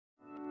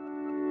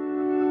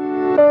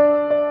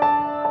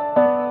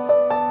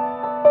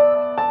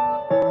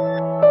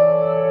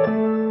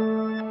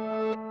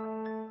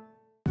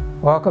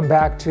Welcome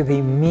back to the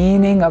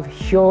Meaning of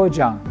Hyo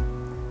Jeong.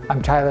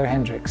 I'm Tyler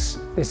Hendricks.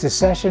 This is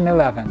session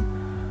 11,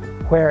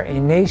 where a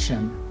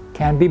nation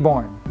can be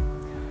born.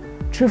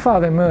 True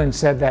Father Moon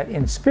said that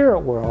in spirit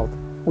world,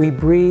 we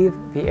breathe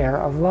the air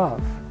of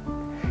love.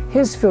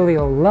 His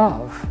filial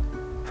love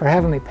for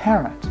Heavenly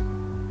Parent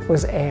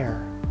was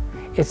air.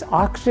 Its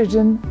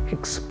oxygen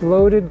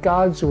exploded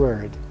God's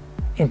word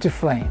into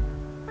flame.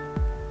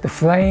 The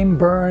flame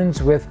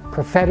burns with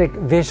prophetic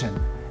vision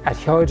at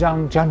Hyo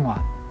Jeong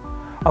Jeonwan,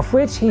 of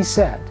which he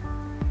said,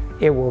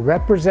 it will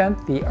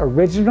represent the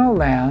original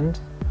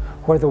land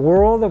where the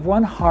world of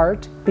one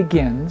heart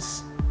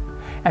begins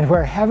and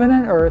where heaven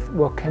and earth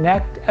will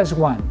connect as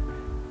one.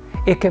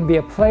 It can be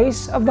a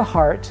place of the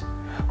heart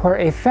where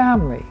a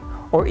family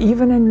or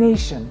even a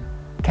nation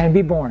can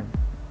be born.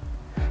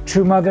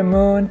 True Mother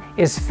Moon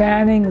is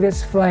fanning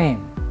this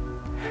flame.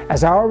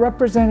 As our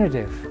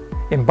representative,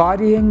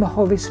 embodying the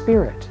Holy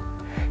Spirit,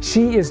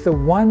 she is the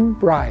one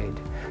bride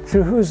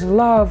through whose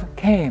love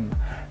came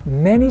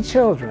many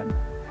children,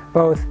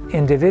 both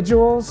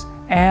individuals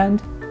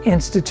and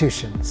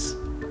institutions.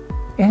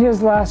 In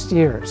his last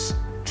years,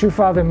 True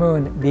Father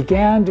Moon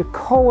began to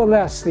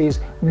coalesce these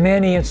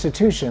many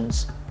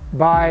institutions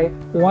by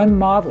one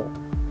model,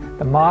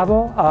 the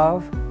model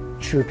of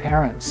true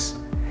parents.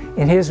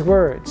 In his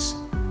words,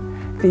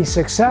 the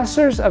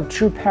successors of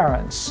true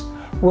parents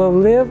will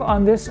live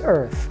on this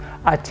earth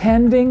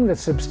attending the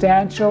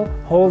substantial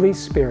Holy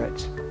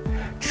Spirit.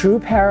 True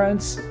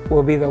parents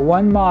will be the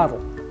one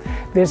model.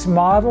 This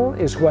model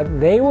is what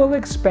they will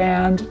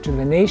expand to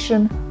the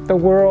nation, the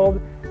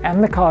world,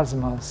 and the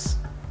cosmos.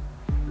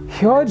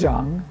 Hyo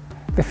Jeong,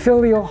 the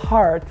filial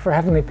heart for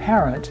Heavenly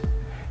Parent,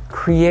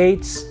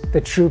 creates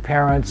the true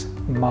parent's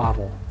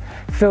model.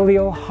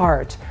 Filial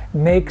heart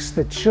makes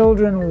the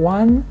children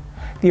one,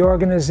 the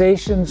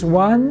organizations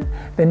one,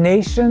 the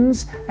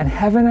nations and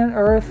heaven and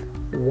earth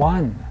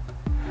one.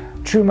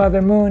 True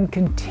Mother Moon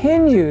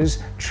continues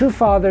True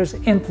Father's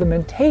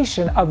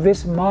implementation of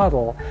this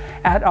model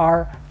at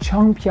our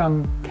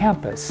Cheongpyeong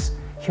campus,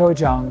 Hyo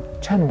Jeong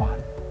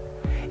Jeonwan.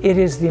 It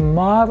is the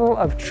model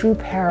of True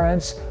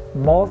Parents'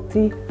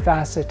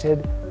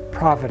 multifaceted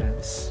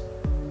providence.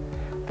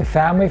 The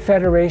Family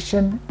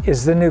Federation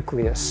is the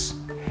nucleus.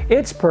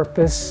 Its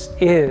purpose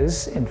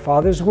is, in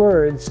Father's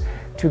words,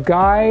 to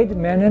guide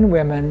men and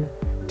women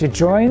to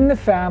join the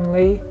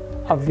family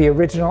of the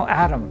original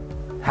Adam.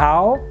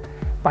 How?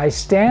 By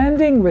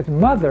standing with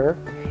Mother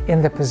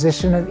in the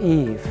position of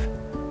Eve.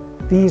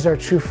 These are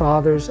True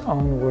Father's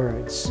own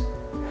words.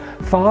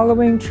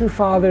 Following True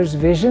Father's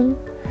vision,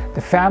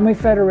 the Family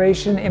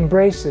Federation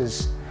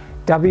embraces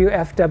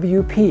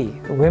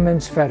WFWP, the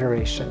Women's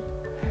Federation,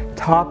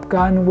 Top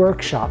Gun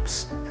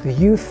workshops, the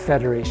Youth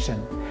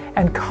Federation,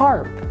 and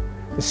CARP,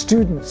 the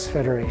Students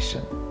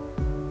Federation.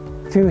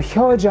 Through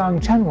Hyo Jeong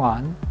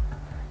Jeonwan,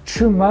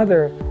 True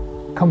Mother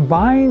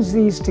combines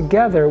these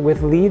together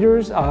with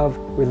leaders of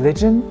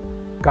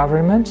religion,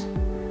 government,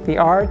 the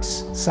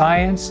arts,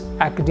 science,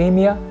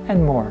 academia,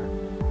 and more.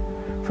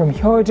 From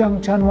Hyo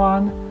Jeong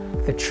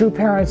Jeonwan, the True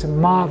Parents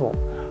model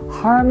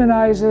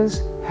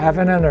harmonizes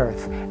heaven and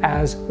earth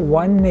as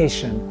one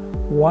nation,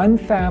 one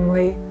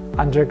family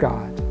under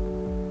God.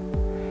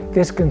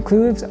 This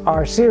concludes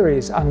our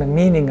series on the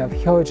meaning of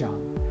Hyo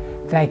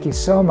Jeong. Thank you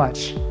so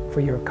much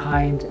for your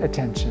kind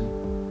attention.